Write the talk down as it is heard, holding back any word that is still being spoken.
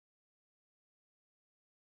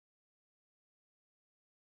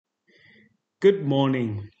Good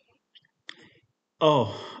morning.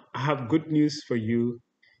 Oh, I have good news for you.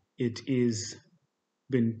 It is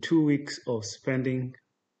been 2 weeks of spending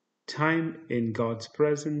time in God's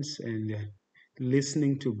presence and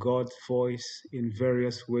listening to God's voice in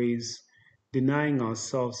various ways, denying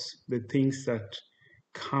ourselves the things that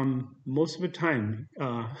come most of the time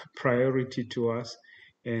priority to us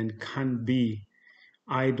and can be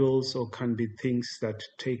idols or can be things that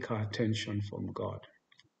take our attention from God.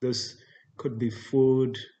 This could be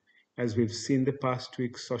food, as we've seen the past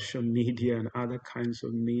week, social media and other kinds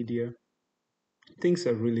of media, things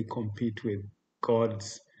that really compete with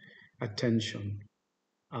God's attention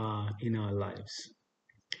in our lives.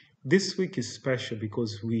 This week is special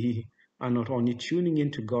because we are not only tuning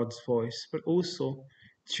into God's voice, but also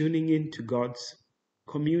tuning into God's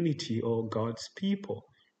community or God's people.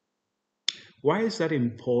 Why is that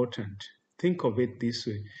important? Think of it this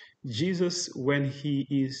way. Jesus, when he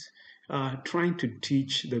is trying to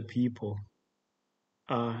teach the people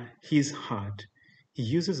his heart, he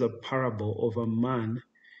uses a parable of a man,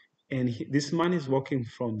 and this man is walking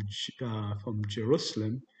from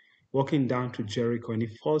Jerusalem, walking down to Jericho, and he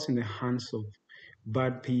falls in the hands of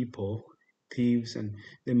bad people, thieves, and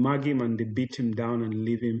they mug him and they beat him down and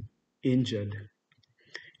leave him injured.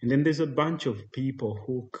 And then there's a bunch of people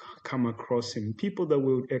who come across him, people that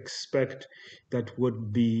we would expect that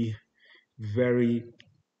would be very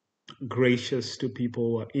gracious to people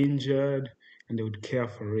who are injured and they would care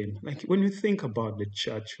for him. Like when you think about the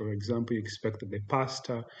church, for example, you expect that the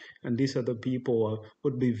pastor and these other people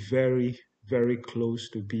would be very, very close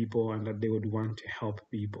to people and that they would want to help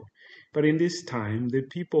people. But in this time, the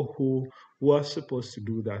people who were supposed to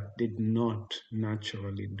do that did not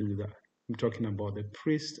naturally do that. I'm talking about the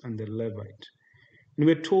priest and the Levite. And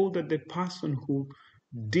we're told that the person who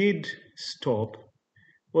did stop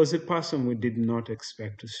was a person we did not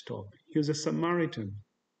expect to stop. He was a Samaritan.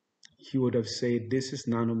 He would have said, "This is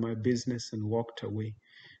none of my business," and walked away.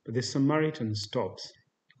 But the Samaritan stops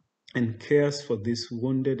and cares for this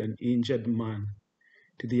wounded and injured man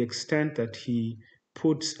to the extent that he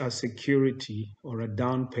puts a security or a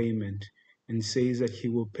down payment and says that he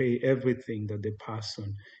will pay everything that the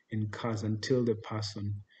person incurs until the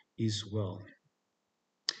person is well.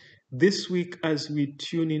 This week, as we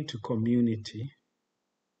tune into community,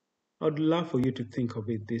 I'd love for you to think of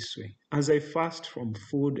it this way. As I fast from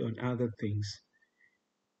food and other things,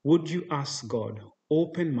 would you ask God,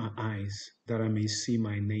 open my eyes that I may see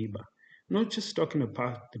my neighbor? Not just talking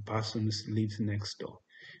about the person who lives next door.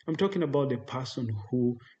 I'm talking about the person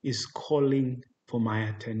who is calling for my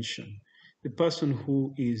attention, the person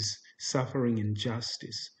who is suffering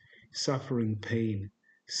injustice, suffering pain,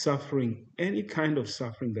 suffering any kind of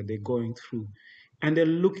suffering that they're going through. And they're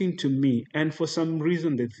looking to me, and for some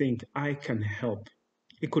reason they think I can help.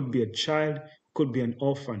 It could be a child, could be an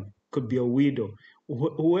orphan, could be a widow.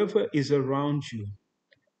 Whoever is around you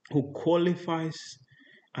who qualifies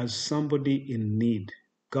as somebody in need,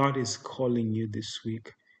 God is calling you this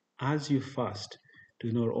week as you fast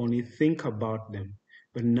to not only think about them,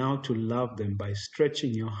 but now to love them by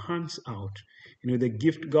stretching your hands out. The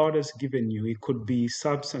gift God has given you, it could be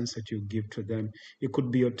substance that you give to them. It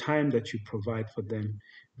could be your time that you provide for them.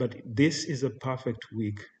 But this is a perfect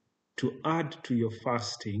week to add to your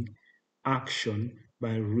fasting action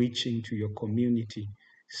by reaching to your community,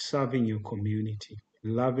 serving your community,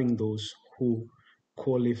 loving those who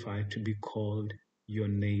qualify to be called your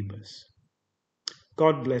neighbors.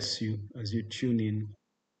 God bless you as you tune in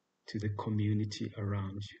to the community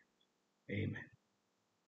around you. Amen.